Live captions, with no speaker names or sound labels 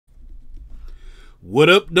What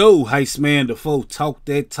up, though? Heist man, the foe. Talk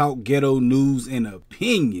that talk, ghetto news and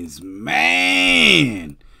opinions,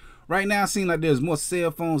 man. Right now, it seems like there's more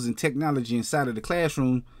cell phones and technology inside of the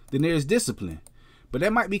classroom than there is discipline. But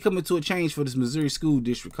that might be coming to a change for this Missouri school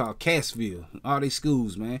district called Cassville. All these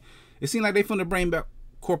schools, man. It seems like they finna bring back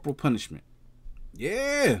corporal punishment.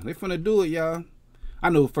 Yeah, they finna do it, y'all.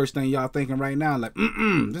 I know the first thing y'all thinking right now, like,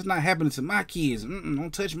 this not happening to my kids.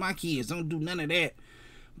 Don't touch my kids. Don't do none of that.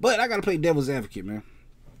 But I gotta play devil's advocate, man.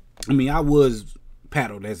 I mean, I was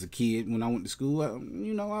paddled as a kid when I went to school. I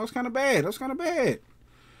was kind of bad.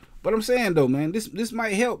 But I'm saying though, man, this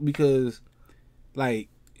might help because, like,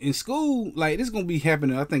 in school, like, this is gonna be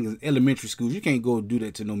happening. I think in elementary schools, you can't go do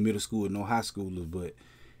that to no middle school or no high schoolers. But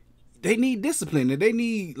they need discipline. And they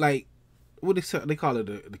need, like, what they call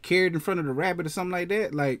it, the carrot in front of the rabbit or something like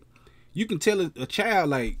that. Like, you can tell a child,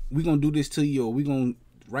 like, we gonna do this to you, or we gonna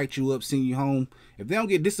write you up, send you home. If they don't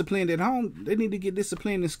get disciplined at home, they need to get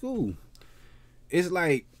disciplined in school. It's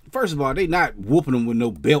like, first of all, they not whooping them with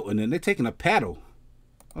no belt, and then they're taking a paddle.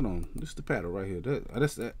 Hold on, this is the paddle right here.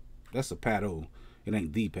 That's a paddle. It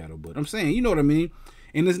ain't the paddle, but I'm saying, you know what I mean.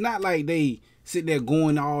 And it's not like they sit there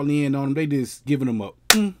going all in on them. They just giving them up.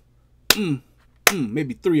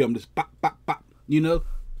 Maybe three of them just pop, pop, pop. You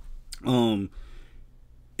know.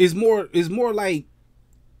 It's more like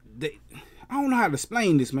they. I don't know how to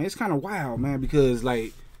explain this, man. It's kind of wild, man, because,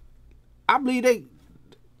 like, I believe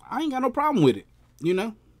I ain't got no problem with it, you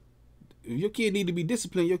know? If your kid need to be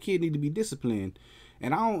disciplined, your kid need to be disciplined.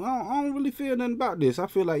 And I don't really feel nothing about this. I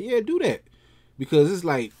feel like, yeah, do that. Because it's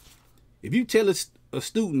like, if you tell a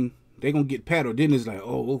student they're going to get paddled, then it's like,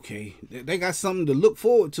 oh, okay. They got something to look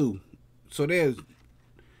forward to. So but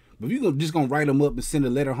if you're just going to write them up and send a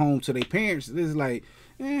letter home to their parents, it's like,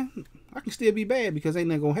 I can still be bad because ain't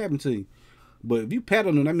nothing going to happen to you. But if you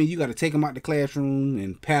paddle them, I mean, you got to take them out the classroom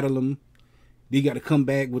and paddle them. You got to come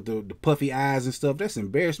back with the puffy eyes and stuff. That's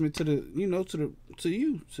embarrassment to in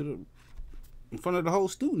front of the whole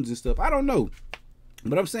students and stuff. I don't know,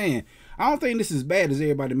 but I'm saying I don't think this is as bad as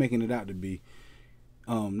everybody making it out to be.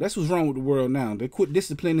 That's what's wrong with the world now. They quit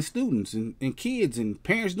disciplining students and kids, and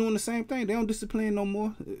parents doing the same thing. They don't discipline no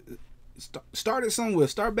more. Start it somewhere.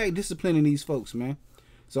 Start back disciplining these folks, man.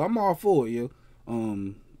 So I'm all for it, yo.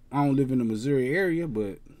 I don't live in the Missouri area,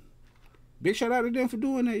 but big shout out to them for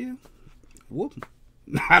doing that, yeah. Whoop them.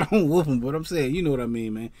 I don't whoop them, but I'm saying, you know what I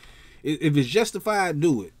mean, man. If it's justified,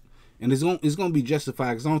 do it. And it's gonna be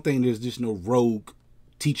justified, because I don't think there's just no rogue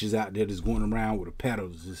teachers out there that's going around with a paddle.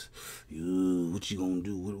 Just, what you gonna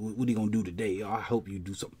do? What are you gonna do today? Oh, I hope you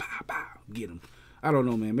do something. Pow, pow, get them. I don't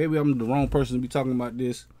know, man. Maybe I'm the wrong person to be talking about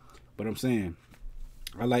this, but I'm saying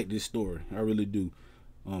I like this story. I really do.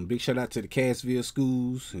 Big shout out to the Cassville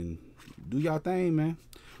schools, and do y'all thing, man.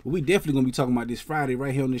 But we definitely gonna be talking about this Friday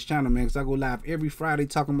right here on this channel, man, because I go live every Friday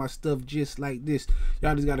talking about stuff just like this.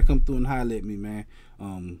 Y'all just gotta come through and holler at me, man.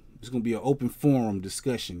 It's gonna be an open forum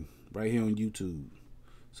discussion right here on YouTube.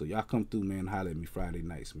 So y'all come through, man, and holler at me Friday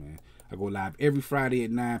nights, man. I go live every Friday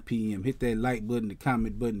at 9 p.m. Hit that like button, the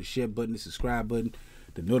comment button, the share button, the subscribe button,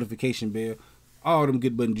 the notification bell. All them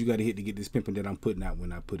good buttons you got to hit to get this pimping that I'm putting out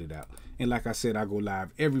when I put it out. And like I said, I go live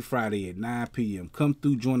every Friday at 9 p.m. Come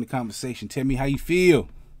through, join the conversation. Tell me how you feel.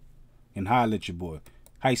 And holler at your boy.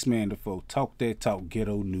 Heist man, the foe. Talk that talk,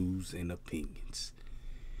 ghetto news and opinions.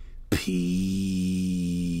 Peace.